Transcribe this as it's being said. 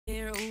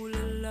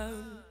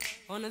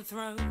on a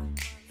throne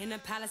in a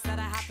palace that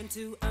I happen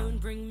to own.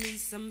 Bring me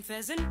some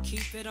pheasant,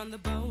 keep it on the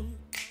bone.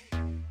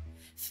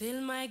 Fill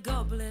my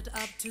goblet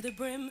up to the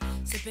brim,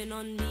 sipping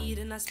on mead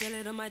and I spill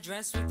it on my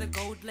dress with the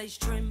gold lace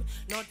trim.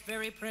 Not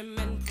very prim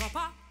and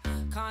proper,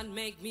 can't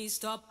make me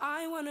stop.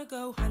 I wanna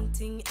go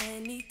hunting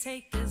any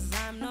takers.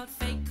 I'm not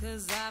fake,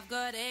 cause I've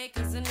got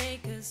acres and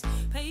acres,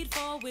 paid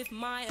for with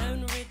my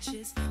own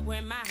riches,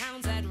 where my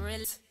hounds at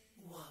risk.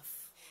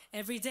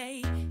 Every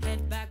day,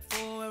 head back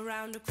for a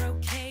round of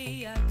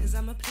croquet, cause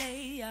I'm a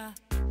player,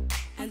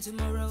 and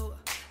tomorrow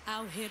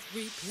I'll hit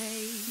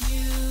replay.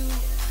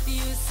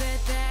 You said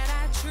that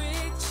I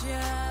tricked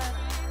ya,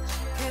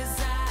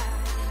 cause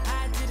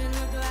I didn't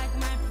look like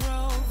my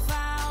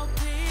profile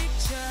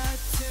picture.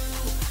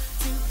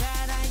 Too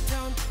bad I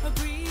don't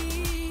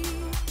agree,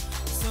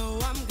 so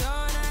I'm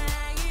gonna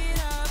hang it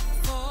up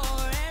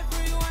for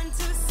everyone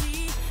to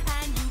see.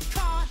 And you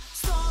can't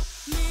stop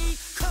me,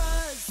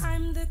 cause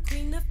I'm the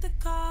queen of the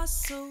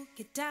castle.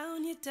 Get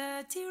down, you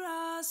dirty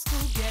rascal.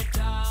 Get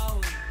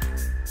down.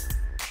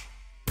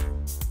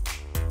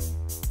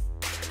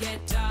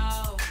 Get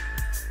down.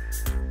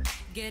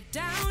 Get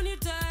down, you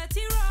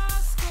dirty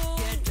rascal.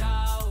 Get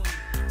down.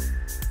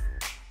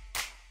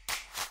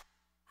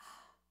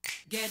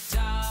 Get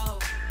down.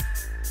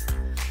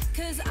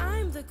 Cause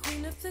I'm the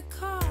queen of the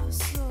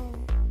castle.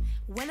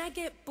 When I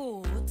get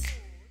bored,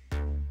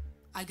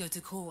 I go to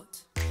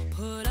court.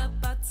 Put up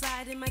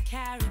outside in my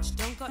carriage,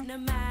 don't got no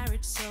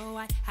marriage, so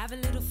I have a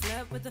little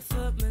flirt with the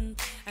footman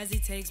as he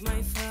takes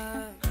my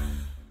fur.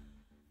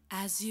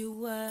 As you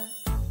were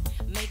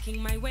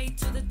making my way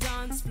to the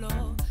dance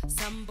floor,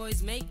 some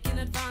boys make an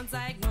advance,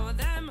 I ignore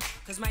them,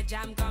 cause my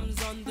jam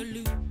comes on the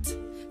loot.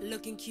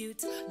 Looking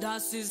cute,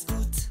 das ist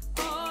gut.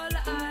 All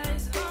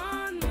eyes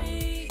on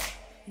me,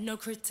 no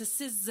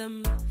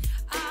criticism.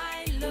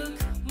 I look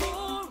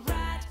more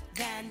rad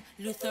than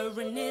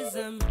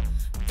Lutheranism.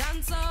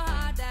 Done so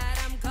hard that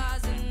I'm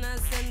causing a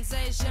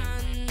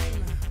sensation.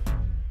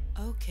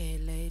 Okay,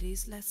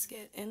 ladies, let's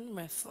get in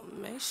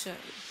reformation.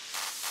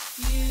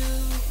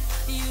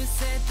 You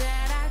said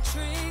that I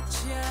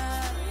tricked ya,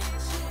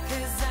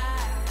 cause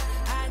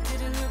I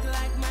didn't look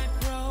like my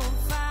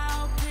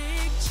profile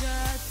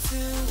picture.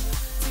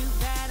 Too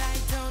bad I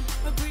don't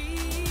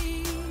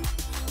agree,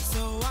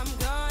 so I'm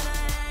gonna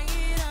hang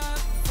it up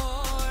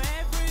for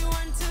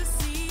everyone to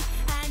see.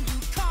 And you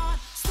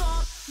can't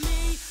stop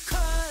me,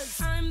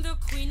 cause I'm the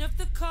queen of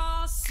the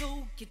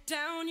castle. Get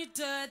down, you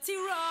dirty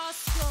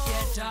rascal.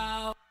 Get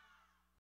down.